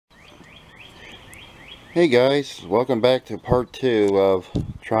Hey guys, welcome back to part 2 of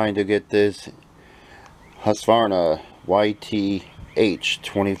trying to get this Husqvarna YTH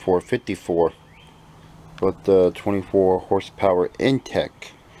 2454 with the 24 horsepower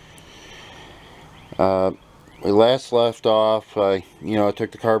intake. We last left off, I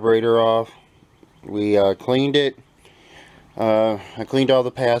took the carburetor off. We cleaned it. I cleaned all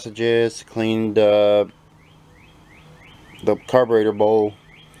the passages, cleaned the carburetor bowl.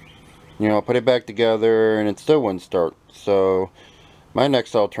 Put it back together and it still wouldn't start. So my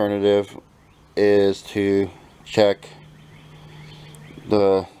next alternative is to check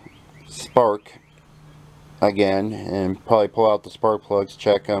the spark again and probably pull out the spark plugs,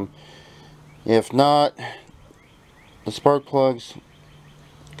 check them. If not, the spark plugs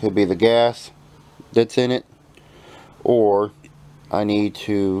could be the gas that's in it, or I need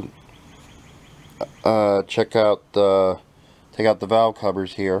to take out the valve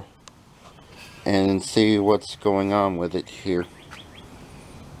covers here and see what's going on with it here.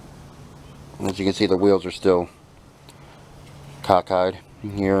 As you can see, the wheels are still cockeyed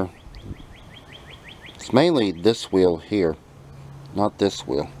here. It's mainly this wheel here, not this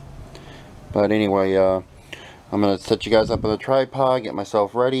wheel. But anyway, I'm going to set you guys up on the tripod, get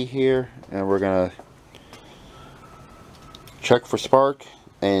myself ready here, and we're going to check for spark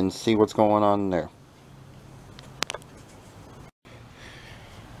and see what's going on there.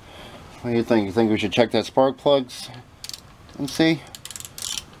 What do you think? You think we should check that spark plugs and see?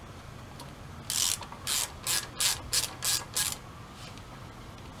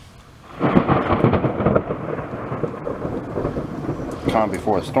 Calm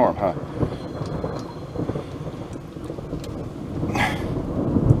before a storm, huh?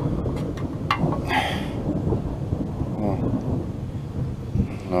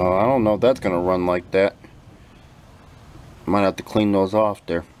 No, I don't know if that's gonna run like that. Might have to clean those off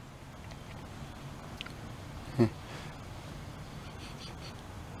there.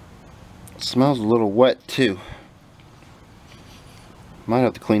 It smells a little wet too. Might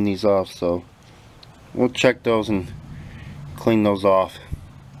have to clean these off, so we'll check those and clean those off.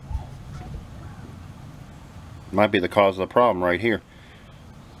 Might be the cause of the problem right here.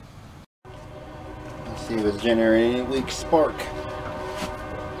 Let's see if it's generating any weak spark.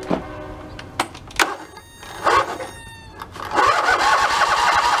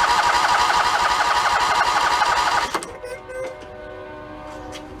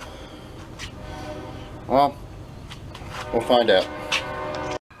 Well, we'll find out.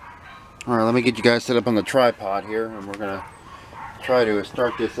 Alright, let me get you guys set up on the tripod here, and we're gonna try to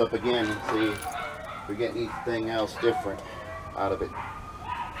start this up again and see if we get anything else different out of it.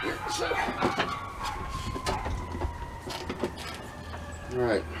 Here, so.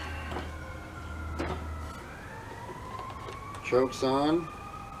 Alright. Choke's on.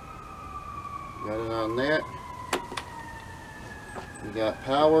 Got it on that. We got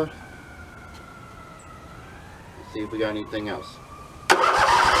power. Let's see if we got anything else.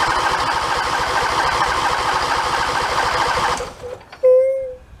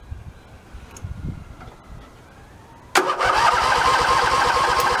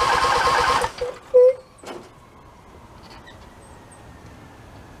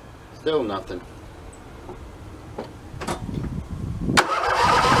 Still nothing.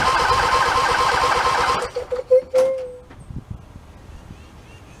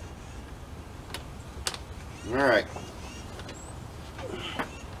 Alright.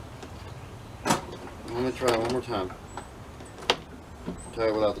 I'm going to try it one more time. Try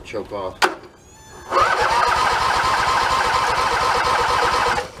it without the choke off.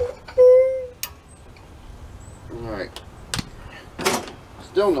 Alright.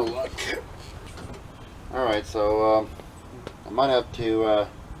 Still no luck. Alright, so I might have to I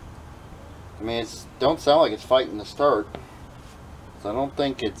mean, it don't sound like it's fighting to start, so I don't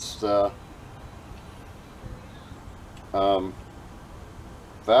think it's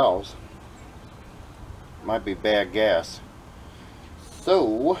valves. Might be bad gas.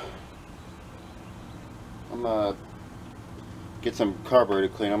 So I'm gonna get some carburetor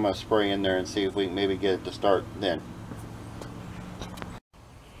clean. I'm gonna spray in there and see if we can maybe get it to start then.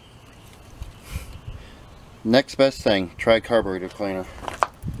 Next best thing, try carburetor cleaner.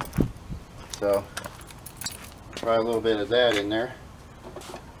 So try a little bit of that in there.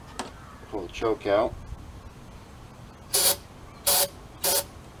 Pull the choke out.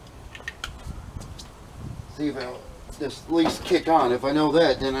 See if it'll just at least kick on. If I know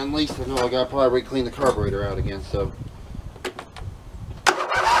that, then at least I know I gotta probably clean the carburetor out again. So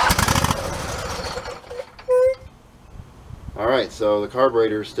alright, so the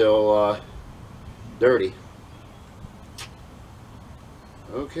carburetor is still dirty.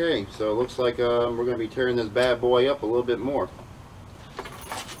 Okay, so it looks like we're going to be tearing this bad boy up a little bit more.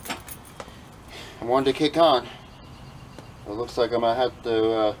 I wanted to kick on. It looks like I'm going to have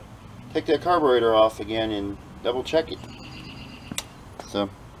to take that carburetor off again and double check it. So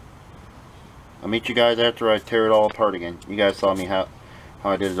I'll meet you guys after I tear it all apart again. You guys saw me how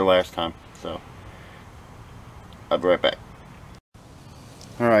I did it the last time. So I'll be right back.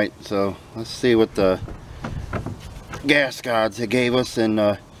 Alright, so let's see what the gas gods it gave us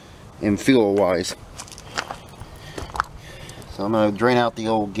in fuel wise. So I'm going to drain out the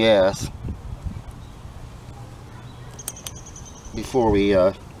old gas before we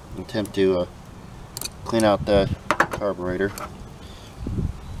attempt to clean out the carburetor.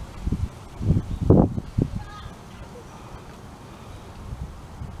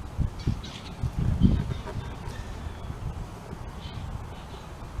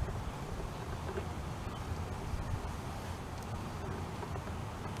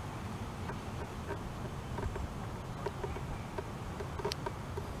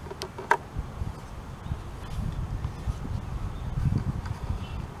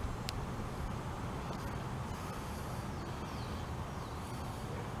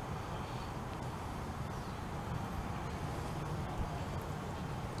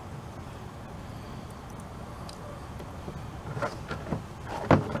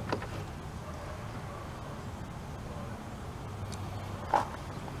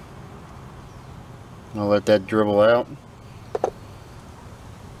 I'll let that dribble out.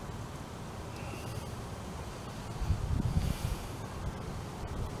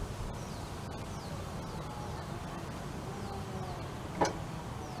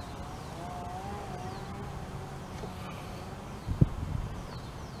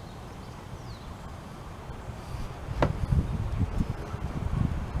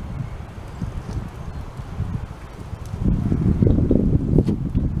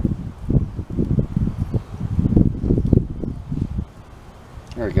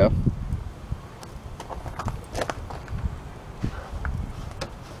 There we go.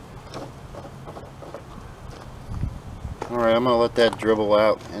 Alright, I'm going to let that dribble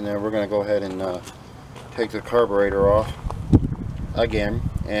out, and then we're going to go ahead and take the carburetor off again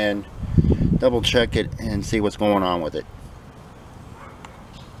and double check it and see what's going on with it.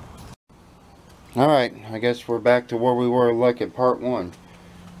 Alright, I guess we're back to where we were like in part 1.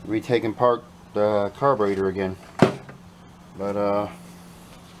 Retaking apart the carburetor again. But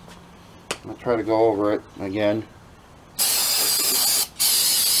I'll try to go over it again.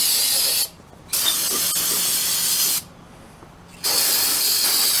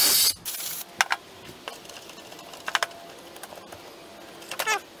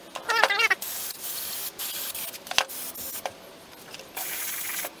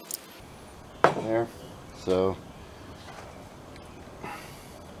 There. So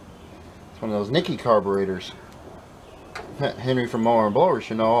it's one of those Nicky carburetors. Henry from Mower and Blower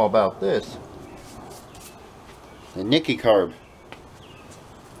should know all about this. The Nicky carb.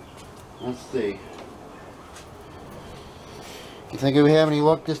 Let's see. You think we have any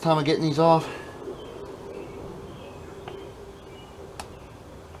luck this time of getting these off?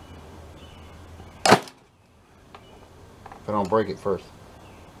 If I don't break it first.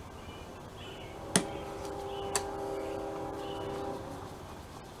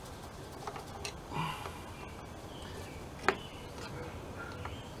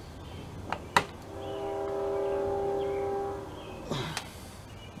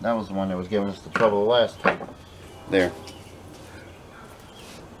 That was the one that was giving us the trouble last time. There.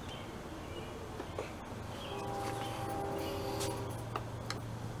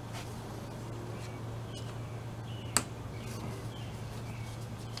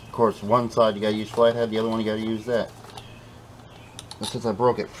 Of course, one side you gotta use flathead, the other one you gotta use that. But since I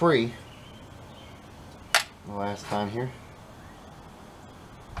broke it free the last time here,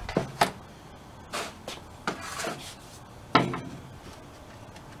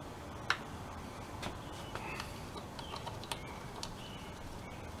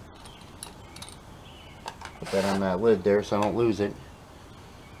 put that on that lid there so I don't lose it.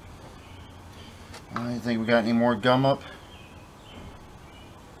 I think we got any more gum up.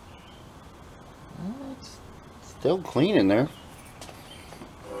 It's still clean in there.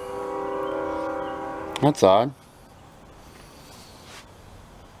 That's odd.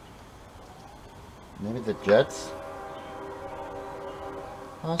 Maybe the jets?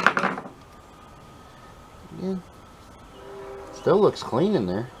 Possibly. Yeah. Still looks clean in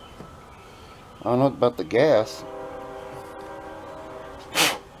there. I don't know about the gas.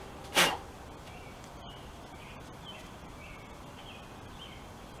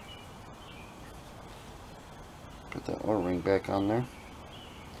 Put that oil ring back on there.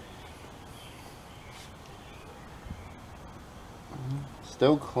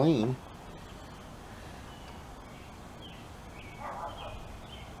 still clean.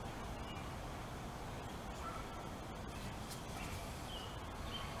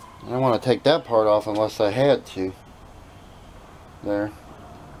 I don't want to take that part off unless I had to. There.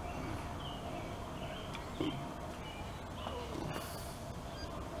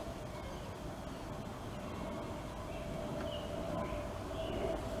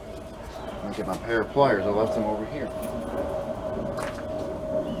 I'll get my pair of pliers. I left them over here.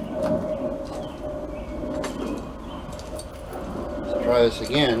 Let's try this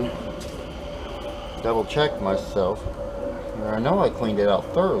again. Double check myself. I know I cleaned it out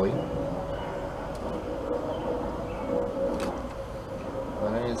thoroughly,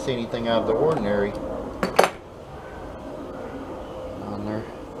 but I didn't see anything out of the ordinary on there.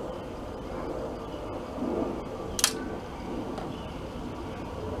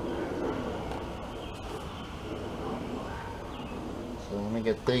 So let me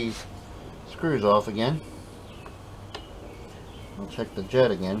get these screws off again. I'll check the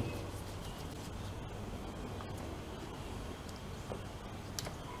jet again.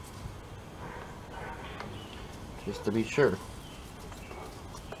 Just to be sure.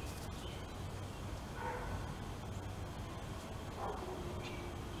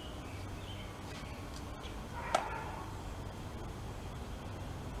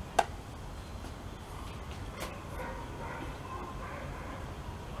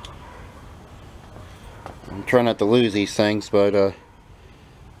 I'm trying not to lose these things, but I don't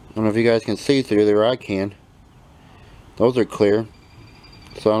know if you guys can see through there. I can. Those are clear,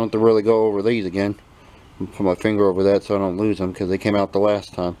 so I don't have to really go over these again. Put my finger over that so I don't lose them because they came out the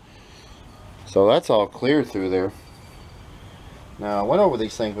last time. So that's all clear through there. Now I went over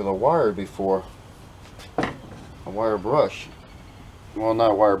these things with a wire before. A wire brush. Well,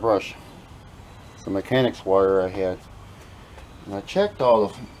 not a wire brush. It's a mechanic's wire I had. And I checked all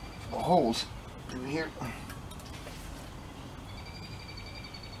the holes through here.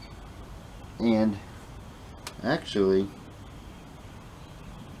 And actually,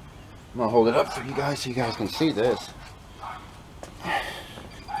 I'm going to hold it up for you guys so you guys can see this. I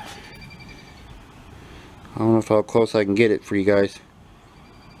don't know how close I can get it for you guys,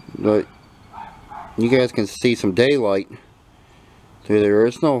 but you guys can see some daylight through there.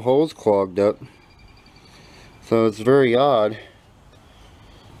 There's no holes clogged up, so it's very odd.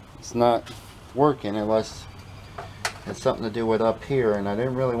 It's not working unless it's something to do with up here, and I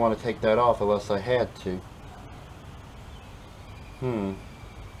didn't really want to take that off unless I had to. Well,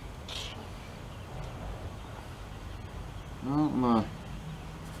 I'm going to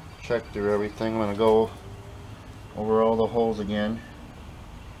check through everything. I'm going to go over all the holes again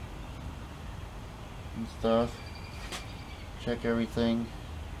and stuff. Check everything.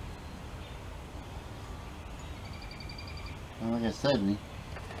 And like I said,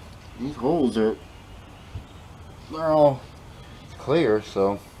 these holes they're all clear,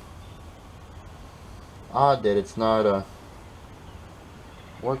 so odd that it's not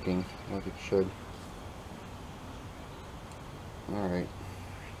working like it should. Alright.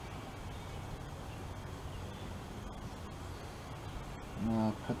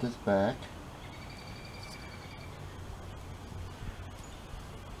 I'll put this back.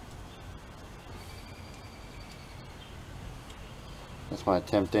 That's my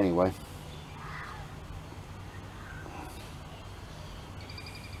attempt anyway.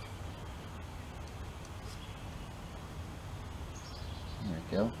 There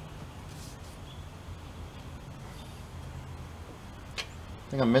we go. I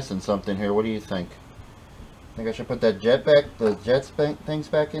think I'm missing something here. What do you think? Think I should put that jet back, the jet things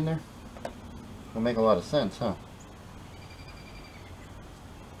back in there? It'll make a lot of sense, huh?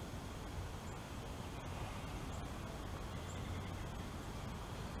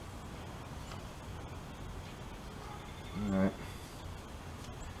 Alright.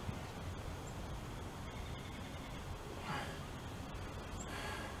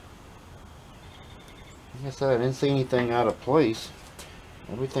 Like I said, I didn't see anything out of place.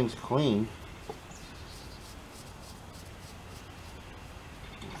 Everything's clean.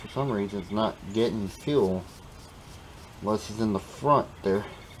 For some reason it's not getting fuel unless it's in the front there.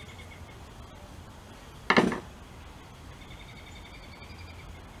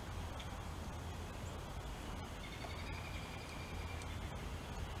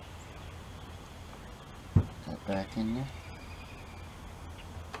 Put that back in there.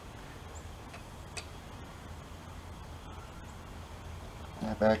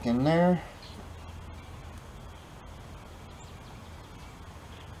 That back in there.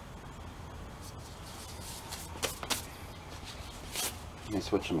 Let me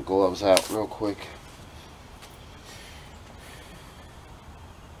switch some gloves out real quick.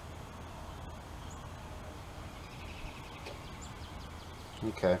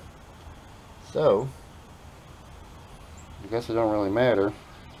 Okay, so I guess it don't really matter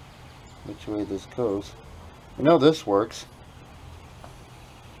which way this goes. I know this works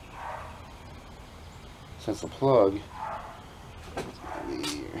since the plug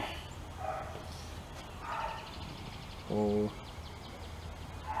hole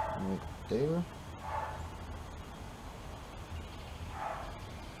right there.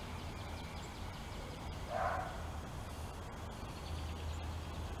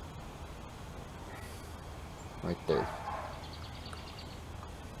 Right there.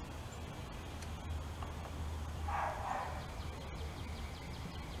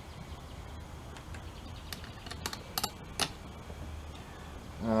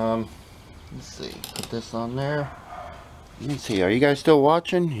 Let's see, put this on there. Let me see, are you guys still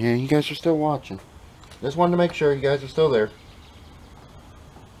watching? Yeah, you guys are still watching. Just wanted to make sure you guys are still there.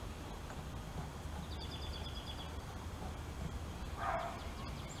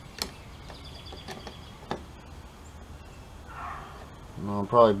 Well, I'm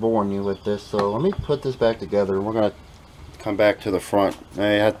probably boring you with this, so let me put this back together. We're going to come back to the front. I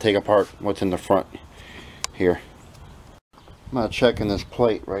have to take apart what's in the front here. I'm going to check in this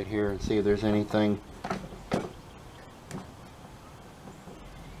plate right here and see if there's anything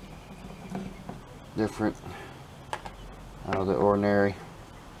different out of the ordinary.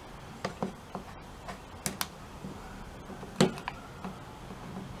 I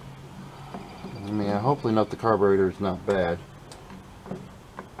mean, hopefully not, the carburetor is not bad,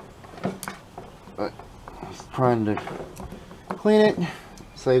 but I was trying to clean it,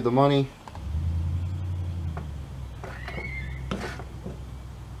 save the money.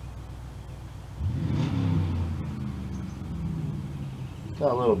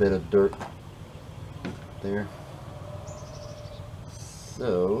 Got a little bit of dirt there,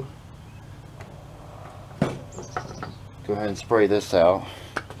 so go ahead and spray this out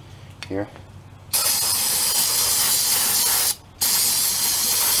here.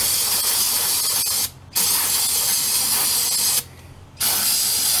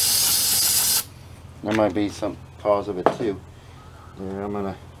 There might be some cause of it too. There, I'm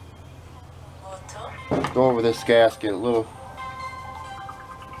gonna go over this gasket a little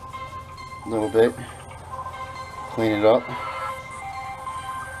bit, clean it up.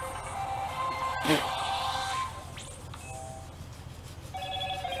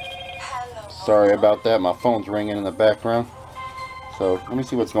 Sorry about that, my phone's ringing in the background. So let me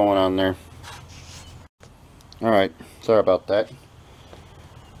see what's going on there. Alright, sorry about that.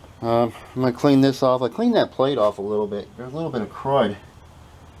 I'm going to clean this off. I cleaned that plate off a little bit. There's a little bit of crud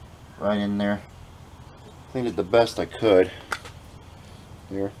right in there. Cleaned it the best I could.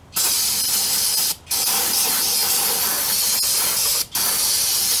 Here.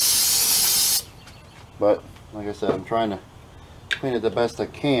 But, like I said, I'm trying to clean it the best I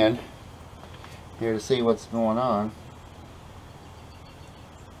can here to see what's going on.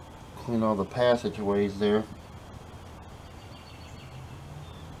 Clean all the passageways there.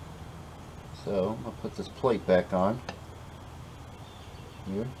 So, I'll put this plate back on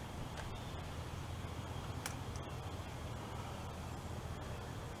here.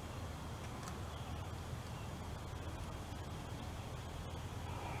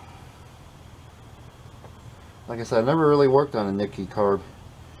 Like I said, I never really worked on a Nicky carb.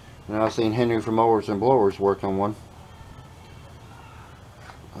 And I've seen Henry from Mowers and Blowers work on one.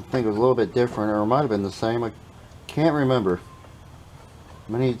 I think it was a little bit different, or it might have been the same. I can't remember.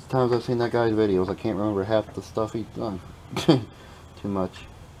 Many times I've seen that guy's videos, I can't remember half the stuff he's done. Too much.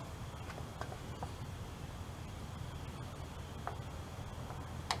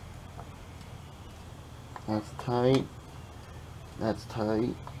 That's tight. That's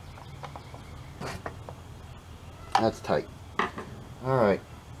tight. That's tight. Alright.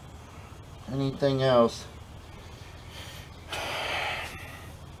 Anything else? I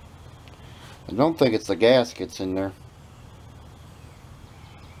don't think it's the gaskets in there.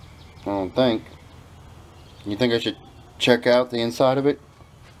 I don't think. You think I should check out the inside of it?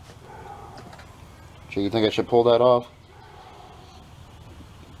 So you think I should pull that off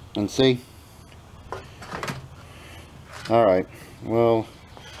and see? Alright, well,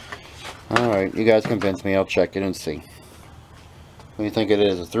 alright, you guys convinced me. I'll check it and see. What do you think it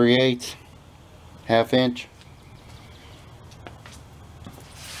is? A 3/8? Half inch?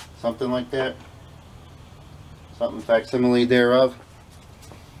 Something like that? Something facsimile thereof?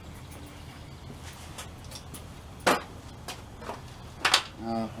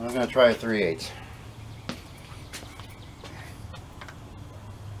 I'm going to try a 3/8.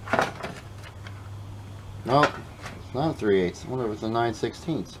 No, it's not a 3/8. I wonder if it's a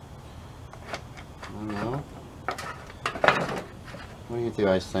 9/16. No. What do you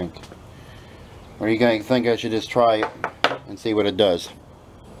guys think? Or do you guys think I should just try it and see what it does?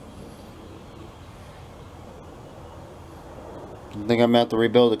 You think I'm about to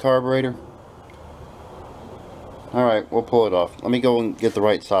rebuild the carburetor? Alright, we'll pull it off. Let me go and get the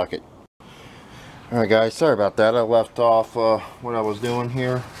right socket. Alright guys, sorry about that. I left off what I was doing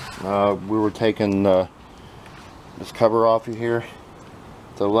here. We were taking this cover off of here.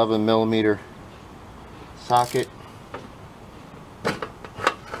 It's an 11mm socket.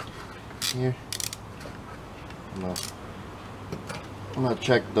 Here. I'm gonna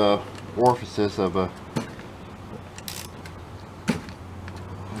check the orifices of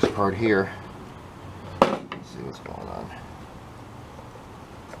this part here. Let's see what's going on.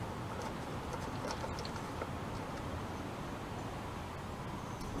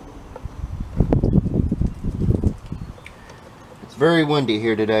 It's very windy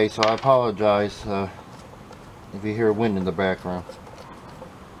here today, so I apologize if you hear wind in the background.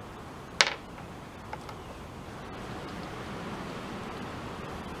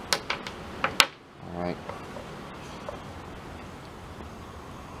 Alright.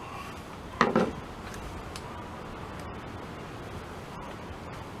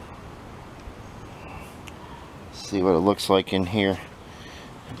 See what it looks like in here.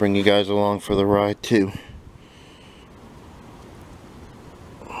 Bring you guys along for the ride too.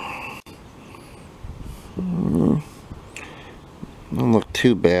 Don't look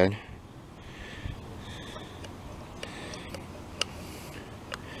too bad.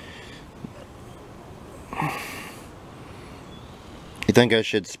 You think I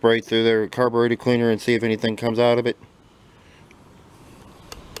should spray through their carburetor cleaner and see if anything comes out of it?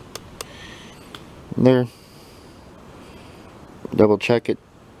 There. Double check it.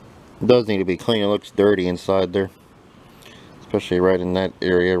 It does need to be clean. It looks dirty inside there. Especially right in that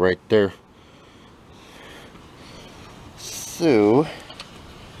area right there. So,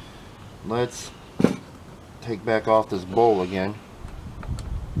 let's take back off this bowl again.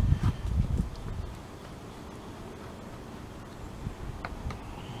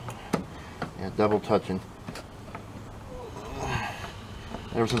 Yeah, double touching.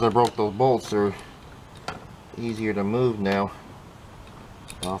 Ever since I broke those bolts, they're easier to move now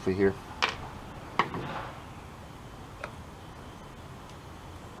off of here.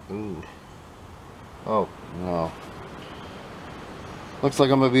 Ooh. Oh no. Looks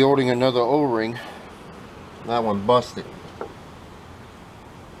like I'm gonna be ordering another O-ring. That one busted.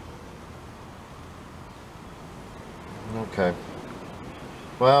 Okay.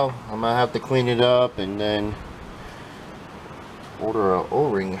 Well, I'm gonna have to clean it up and then order an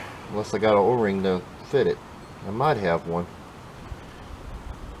O-ring, unless I got an O-ring to fit it. I might have one.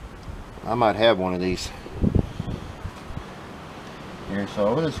 I might have one of these. Here, so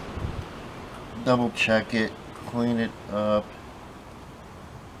I'll just double check it, clean it up.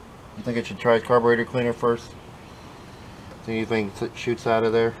 You think I should try carburetor cleaner first? See anything shoots out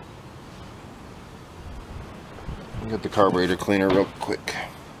of there? Get the carburetor cleaner real quick.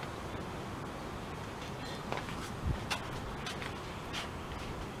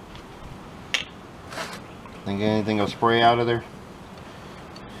 Think anything will spray out of there?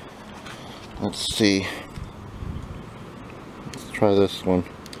 Let's see. Let's try this one.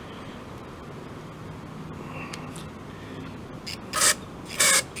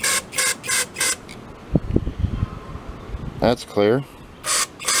 That's clear.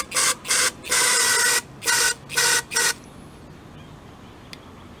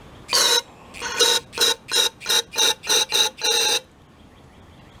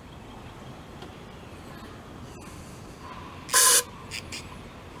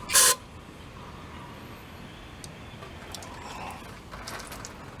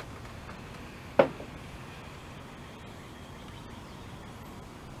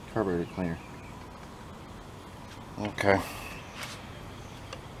 Carburetor cleaner. Okay.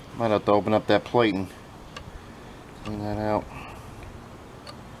 Might have to open up that plate and clean that out.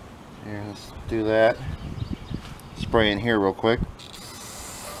 Here, let's do that. Spray in here real quick.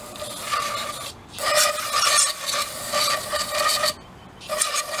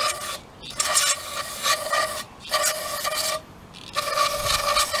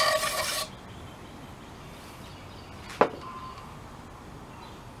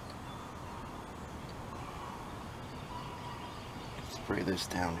 Spray this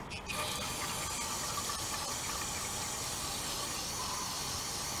down.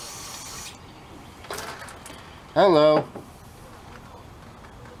 Hello.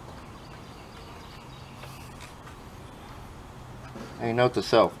 Hey, note to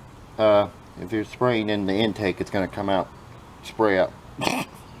self. If you're spraying in the intake, it's going to come out. Spray out.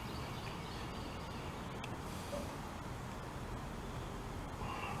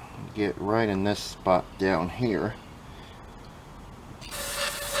 get right in this spot down here.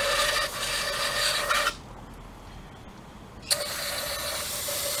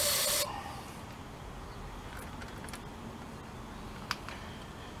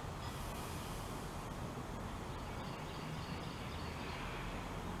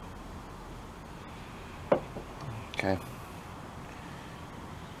 Okay.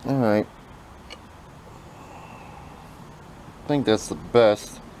 Alright. I think that's the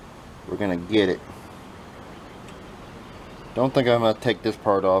best we're gonna get it. Don't think I'm gonna take this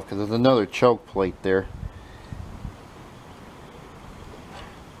part off because there's another choke plate there.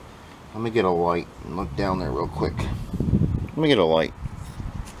 Let me get a light and look down there real quick. Let me get a light.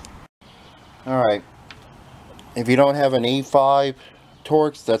 Alright. If you don't have an E5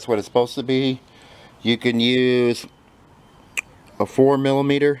 Torx, that's what it's supposed to be. You can use a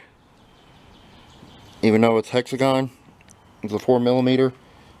 4mm, even though it's hexagon. It's a 4mm.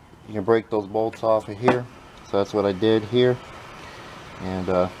 You can break those bolts off of here. So that's what I did here. And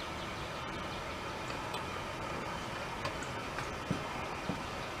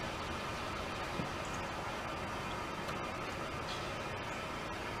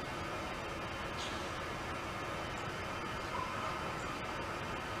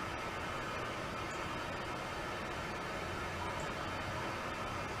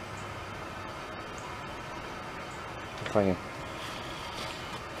if I can.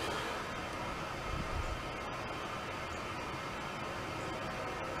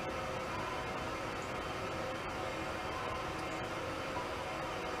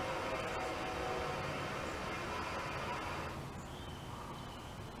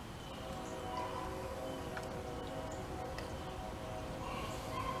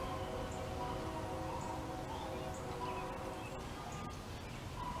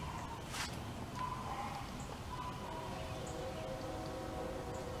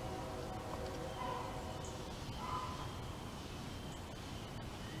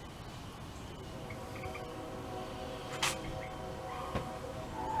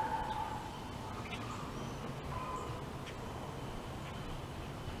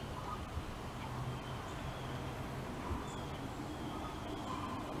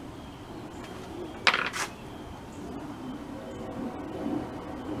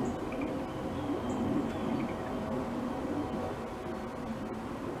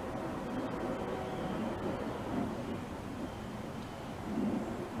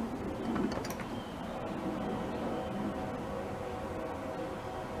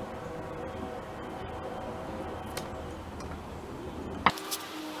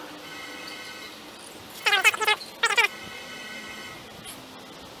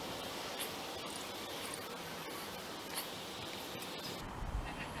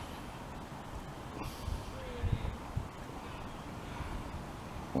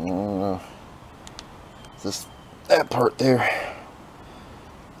 Just that part there.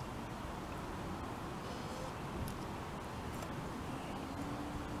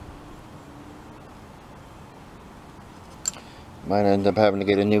 Might end up having to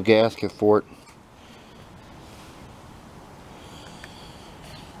get a new gasket for it.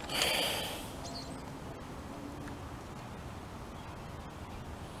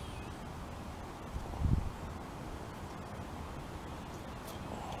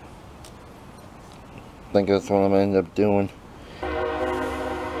 I think that's what I'm gonna end up doing. I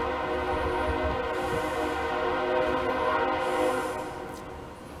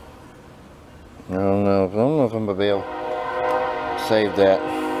don't know if I'm gonna be able to save that.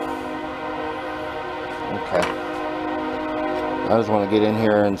 Okay. I just want to get in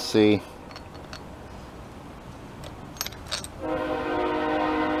here and see.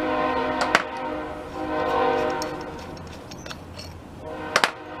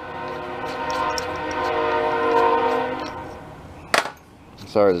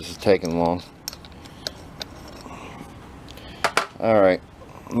 Sorry this is taking long. Alright,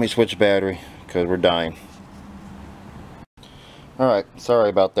 let me switch battery because we're dying. Alright, sorry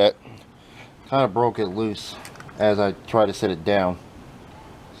about that. Kind of broke it loose as I try to set it down.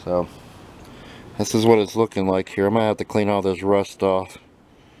 So, this is what it's looking like here. I'm going to have to clean all this rust off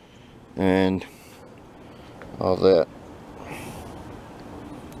and all that.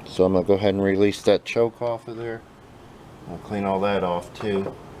 So I'm going to go ahead and release that choke off of there. I'll clean all that off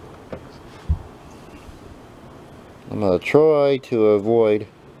too. I'm going to try to avoid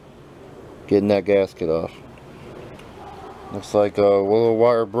getting that gasket off. Looks like a willow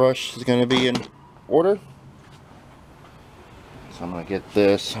wire brush is going to be in order. So I'm going to get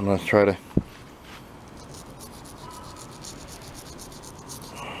this. I'm going to try to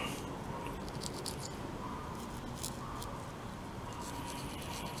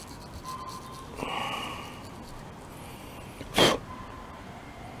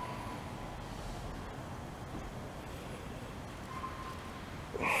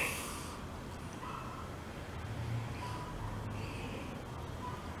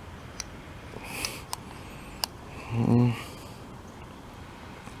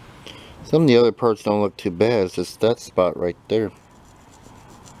Some of the other parts don't look too bad. It's just that spot right there.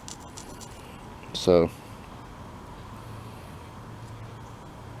 So,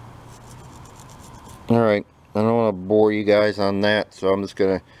 alright, I don't want to bore you guys on that, so I'm just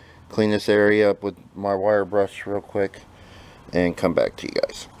going to clean this area up with my wire brush real quick and come back to you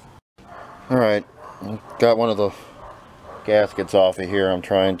guys. Alright, got one of the gaskets off of here. I'm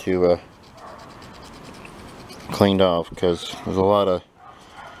trying to clean off because there's a lot of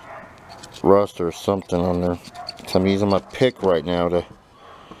rust or something on there. So I'm using my pick right now to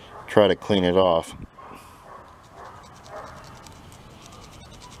try to clean it off.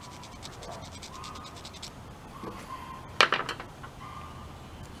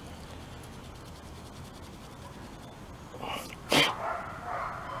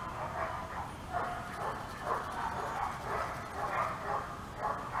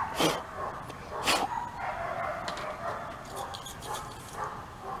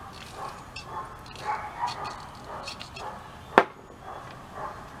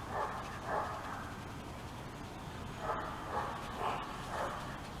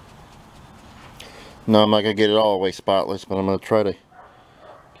 No, I'm not going to get it all the way spotless, but I'm going to try to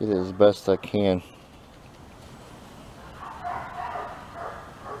get it as best I can.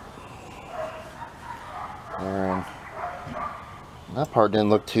 And that part didn't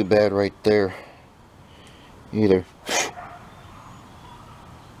look too bad right there either.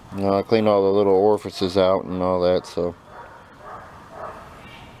 You know, I cleaned all the little orifices out and all that, so.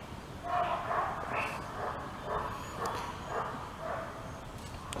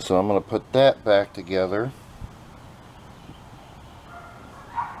 So I'm going to put that back together.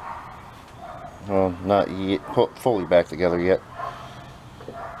 Well, not yet, fully back together yet.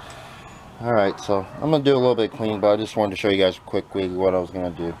 Alright, so I'm going to do a little bit clean, but I just wanted to show you guys quickly what I was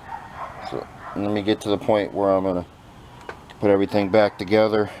going to do. So let me get to the point where I'm going to put everything back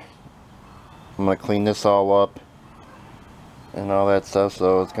together. I'm going to clean this all up and all that stuff.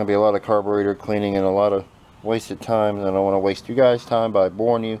 So it's going to be a lot of carburetor cleaning and a lot of wasted time, and I don't want to waste you guys' time by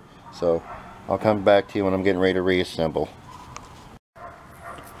boring you. So I'll come back to you when I'm getting ready to reassemble.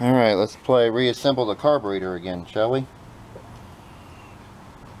 Alright, let's reassemble the carburetor again, shall we?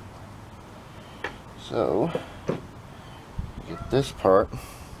 So, get this part.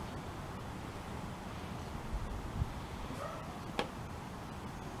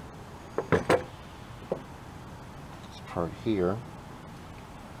 This part here.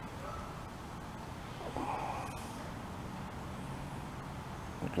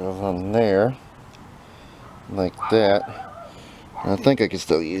 It goes on there, like that. And I think I can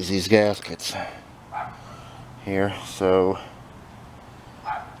still use these gaskets here, so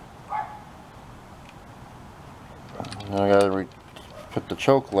now I gotta put the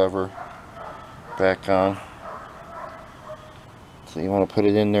choke lever back on. So you want to put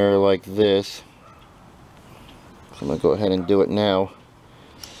it in there like this. So I'm gonna go ahead and do it now,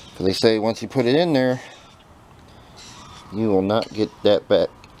 because they say once you put it in there, you will not get that back.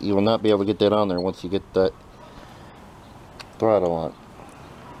 You will not be able to get that on there once you get that throttle on.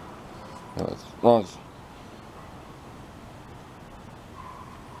 As long as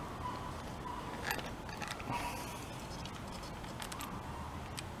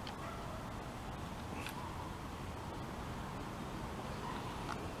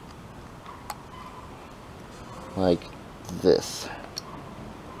like this.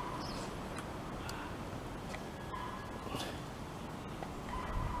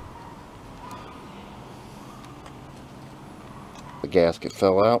 The gasket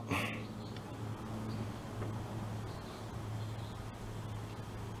fell out.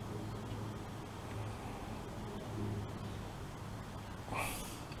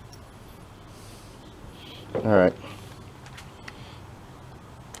 Alright.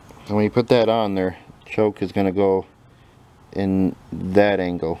 And when you put that on there, choke is going to go in that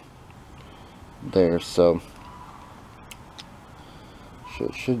angle there, so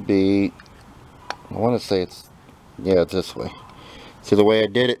it should be, I want to say it's, yeah, it's this way. See the way I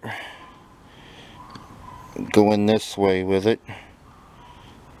did it? Go in this way with it,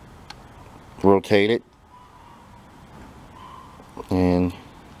 rotate it, and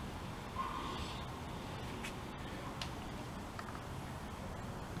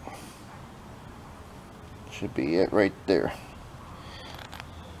should be it right there.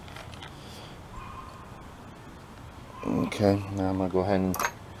 Okay, now I'm going to go ahead and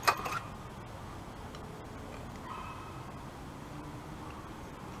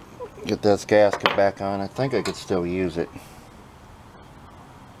get this gasket back on. I think I could still use it.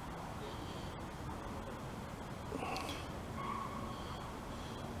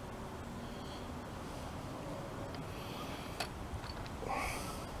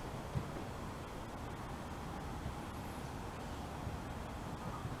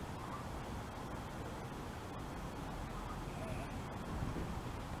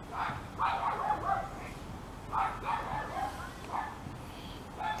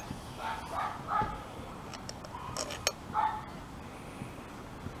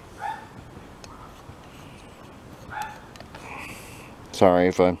 Sorry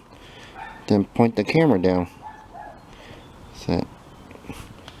if I didn't point the camera down. That's it.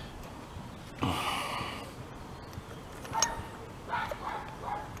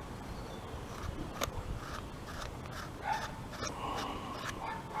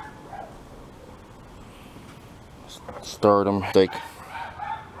 Start them. Like,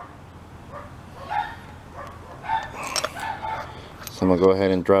 so I'm gonna go ahead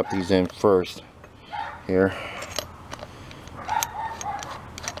and drop these in first here.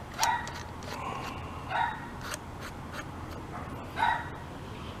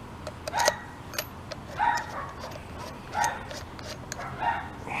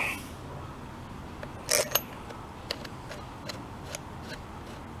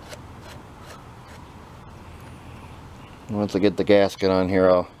 Once I get the gasket on here,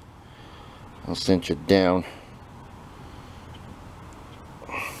 I'll cinch it down.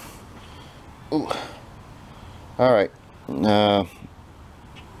 Ooh. All right.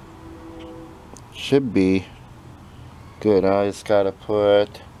 Should be good. I just gotta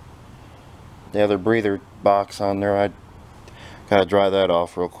put the other breather box on there. I gotta dry that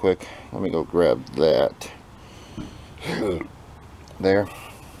off real quick. Let me go grab that. There.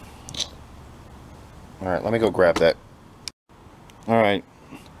 All right. Let me go grab that. Alright,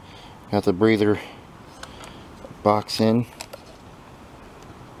 got the breather box in.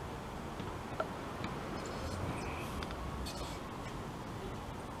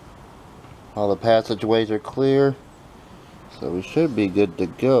 All the passageways are clear, so we should be good to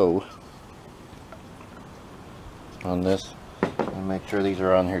go on this. And make sure these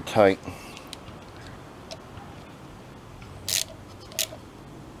are on here tight.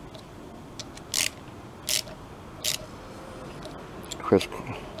 Crisp.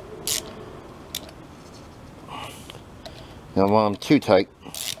 You don't want them too tight.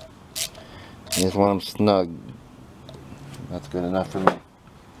 You just want them snug. That's good enough for me.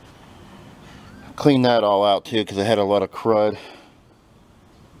 Clean that all out too, because it had a lot of crud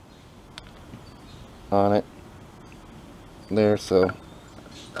on it there. So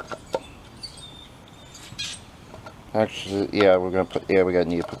actually, yeah, we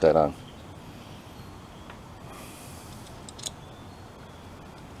need to put that on.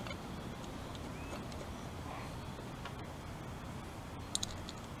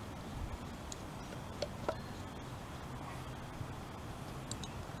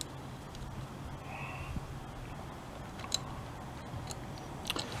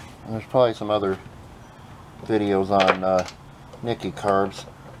 There's probably some other videos on Nicky carbs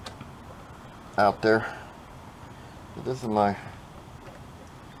out there. But this is my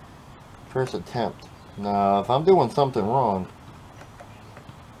first attempt. Now, if I'm doing something wrong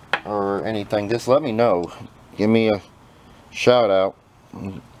or anything, just let me know. Give me a shout out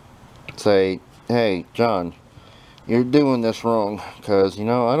and say, hey, John, you're doing this wrong. Because, you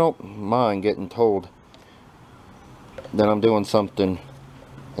know, I don't mind getting told that I'm doing something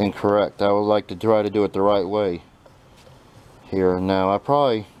incorrect. I would like to try to do it the right way here. Now, I'm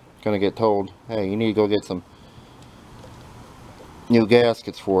probably gonna get told, hey, you need to go get some new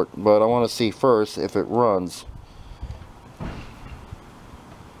gaskets for it, but I want to see first if it runs.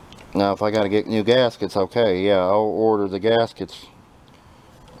 Now, if I gotta get new gaskets, okay, yeah, I'll order the gaskets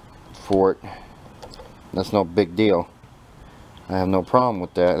for it. That's no big deal. I have no problem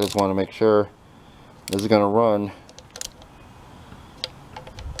with that. I just want to make sure this is gonna run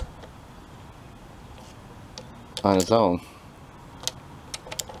on its own.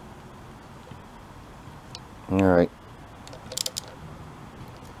 Alright.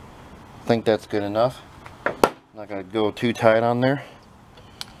 I think that's good enough. Not gonna go too tight on there.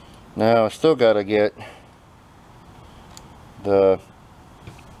 Now I still gotta get the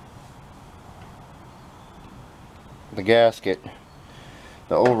gasket,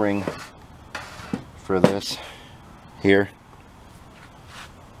 the O-ring for this here.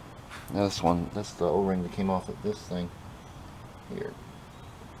 This one, that's the O-ring that came off of this thing here.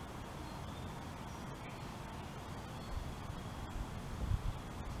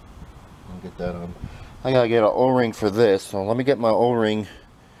 I'll get that on. I gotta get an O-ring for this, so let me get my O-ring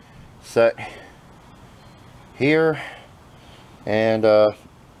set here, and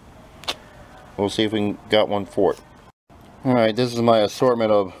we'll see if we can got one for it. Alright, this is my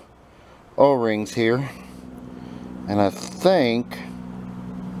assortment of O-rings here, and I think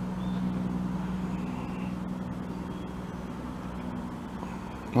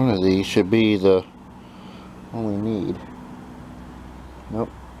one of these should be the one we need. Nope,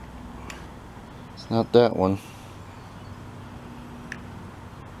 it's not that one.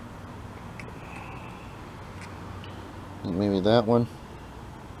 Maybe that one?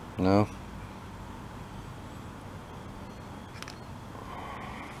 No.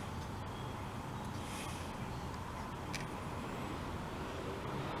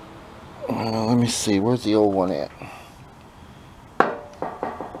 Let me see, where's the old one at?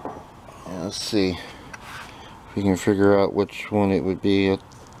 Let's see if we can figure out which one it would be. I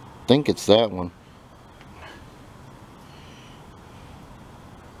think it's that one.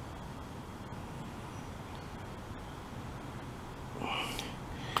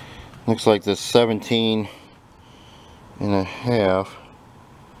 Looks like this 17 and a half,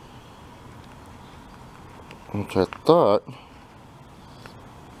 which I thought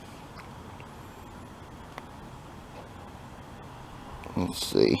let's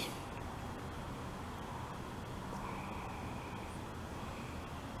see.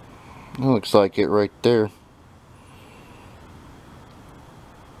 That looks like it right there.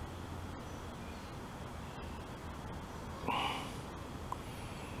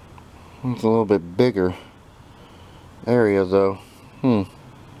 It's a little bit bigger area though.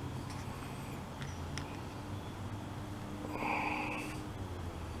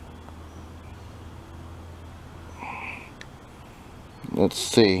 Let's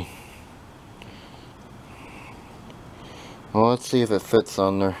see. Well, let's see if it fits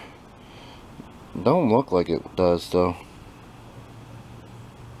on there. Don't look like it does though.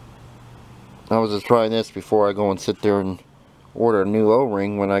 I was just trying this before I go and sit there and order a new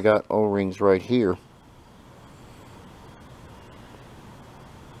O-ring when I got O-rings right here.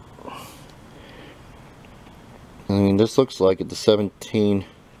 I mean, this looks like it's 17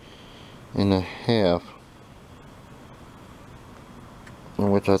 and a half,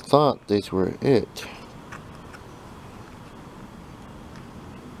 which I thought these were it.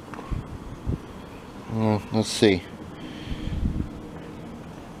 Let's see.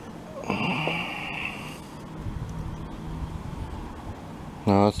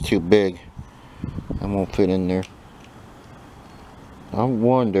 No, that's too big. I won't fit in there. I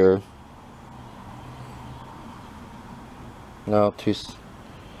wonder. No, too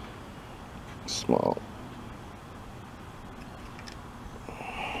small.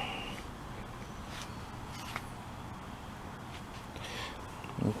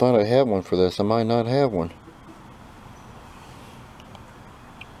 I thought I had one for this. I might not have one.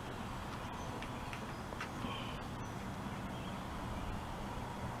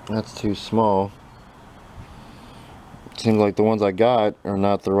 That's too small. Seems like the ones I got are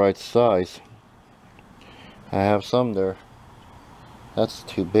not the right size. I have some there. That's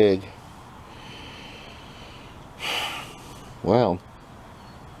too big. Well,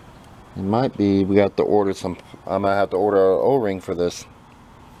 it might be we got to order some. I might have to order an O-ring for this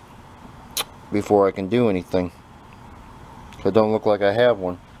before I can do anything. It don't look like I have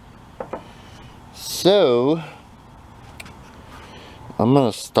one. So I'm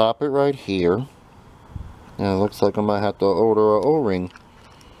gonna stop it right here. And it looks like I might have to order an O-ring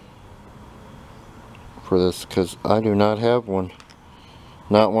for this because I do not have one.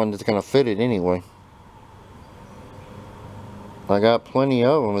 Not one that's gonna fit it anyway. I got plenty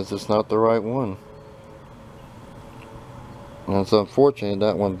of them, it's just not the right one. And it's unfortunate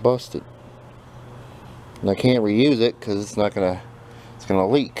that one busted. And I can't reuse it because it's gonna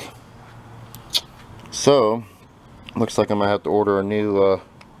leak. So looks like I might have to order a new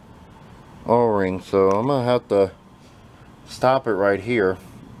O-ring. So I'm gonna have to stop it right here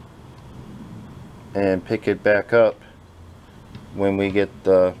and pick it back up when we get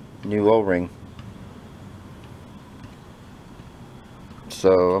the new O-ring.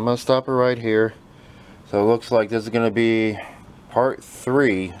 So I'm gonna stop it right here. So it looks like this is gonna be part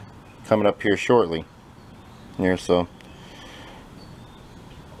 3 coming up here shortly. Here, so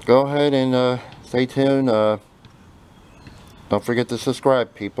go ahead and stay tuned. Don't forget to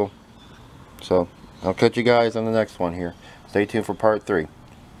subscribe, people. So I'll catch you guys on the next one here. Stay tuned for part 3.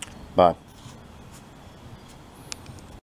 Bye.